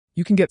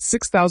You can get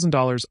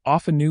 $6,000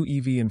 off a new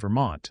EV in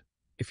Vermont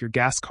if your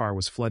gas car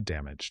was flood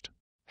damaged.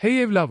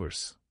 Hey EV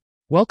lovers!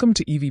 Welcome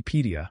to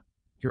EVpedia,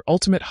 your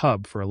ultimate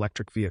hub for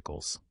electric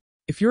vehicles.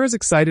 If you're as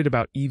excited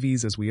about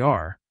EVs as we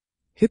are,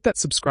 hit that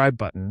subscribe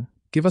button,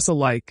 give us a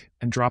like,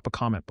 and drop a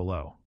comment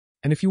below.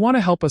 And if you want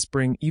to help us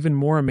bring even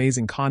more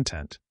amazing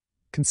content,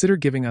 consider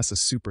giving us a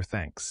super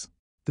thanks.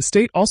 The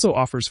state also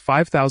offers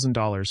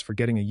 $5,000 for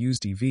getting a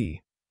used EV,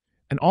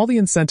 and all the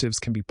incentives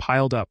can be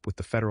piled up with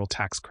the federal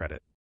tax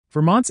credit.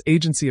 Vermont's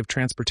Agency of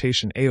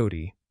Transportation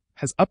AOT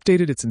has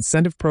updated its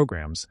incentive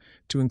programs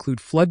to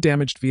include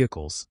flood-damaged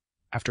vehicles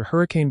after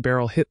Hurricane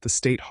Beryl hit the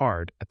state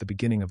hard at the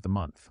beginning of the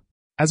month.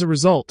 As a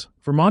result,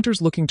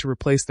 Vermonters looking to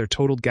replace their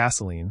totaled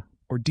gasoline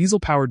or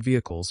diesel-powered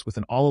vehicles with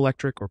an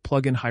all-electric or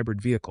plug-in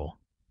hybrid vehicle,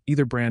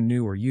 either brand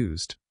new or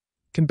used,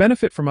 can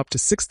benefit from up to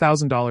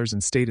 $6,000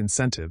 in state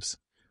incentives,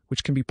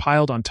 which can be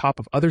piled on top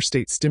of other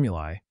state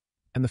stimuli,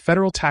 and the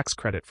federal tax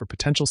credit for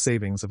potential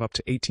savings of up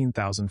to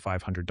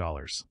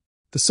 $18,500.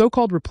 The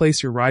so-called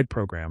Replace Your Ride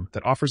program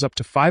that offers up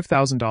to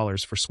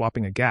 $5,000 for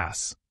swapping a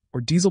gas or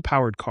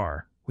diesel-powered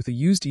car with a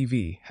used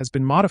EV has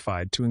been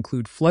modified to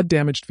include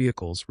flood-damaged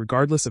vehicles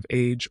regardless of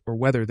age or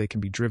whether they can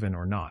be driven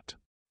or not.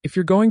 If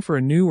you're going for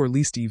a new or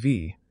leased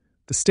EV,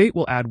 the state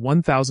will add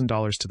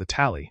 $1,000 to the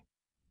tally,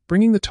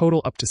 bringing the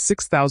total up to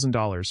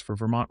 $6,000 for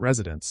Vermont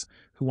residents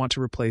who want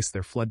to replace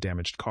their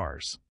flood-damaged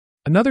cars.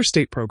 Another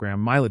state program,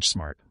 Mileage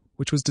Smart,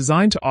 which was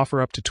designed to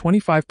offer up to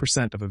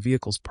 25% of a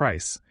vehicle's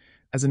price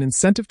as an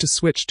incentive to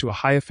switch to a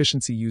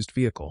high-efficiency used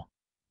vehicle,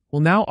 will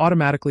now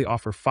automatically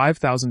offer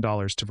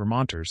 $5,000 to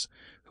Vermonters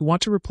who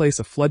want to replace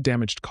a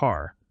flood-damaged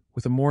car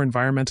with a more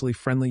environmentally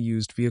friendly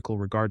used vehicle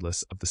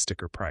regardless of the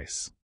sticker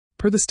price.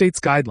 Per the state's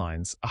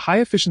guidelines, a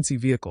high-efficiency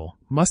vehicle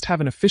must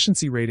have an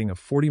efficiency rating of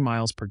 40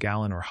 miles per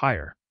gallon or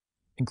higher,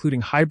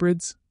 including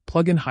hybrids,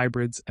 plug-in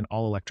hybrids, and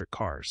all-electric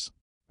cars.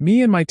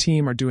 Me and my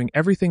team are doing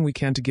everything we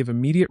can to give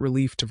immediate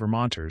relief to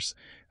Vermonters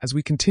as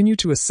we continue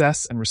to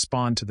assess and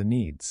respond to the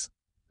needs,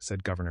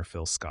 said Governor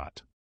Phil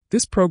Scott.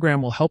 This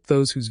program will help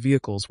those whose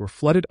vehicles were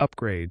flooded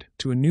upgrade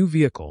to a new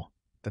vehicle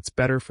that's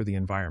better for the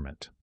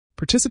environment.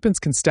 Participants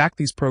can stack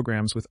these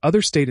programs with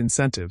other state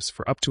incentives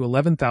for up to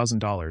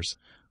 $11,000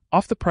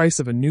 off the price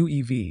of a new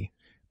EV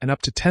and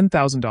up to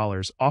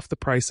 $10,000 off the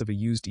price of a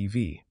used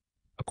EV,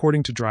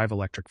 according to Drive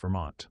Electric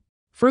Vermont.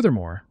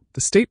 Furthermore,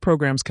 the state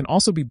programs can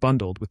also be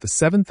bundled with the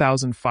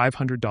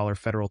 $7,500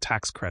 federal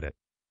tax credit,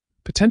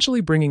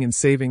 potentially bringing in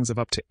savings of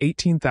up to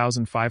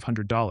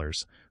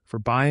 $18,500 for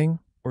buying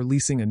or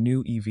leasing a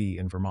new EV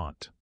in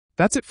Vermont.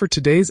 That's it for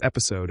today's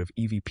episode of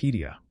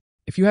EVpedia.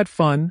 If you had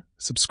fun,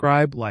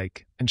 subscribe,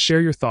 like, and share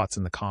your thoughts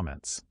in the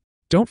comments.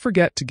 Don't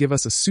forget to give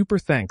us a super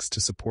thanks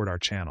to support our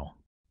channel.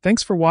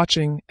 Thanks for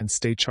watching and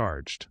stay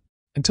charged.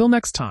 Until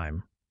next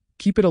time,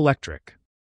 keep it electric.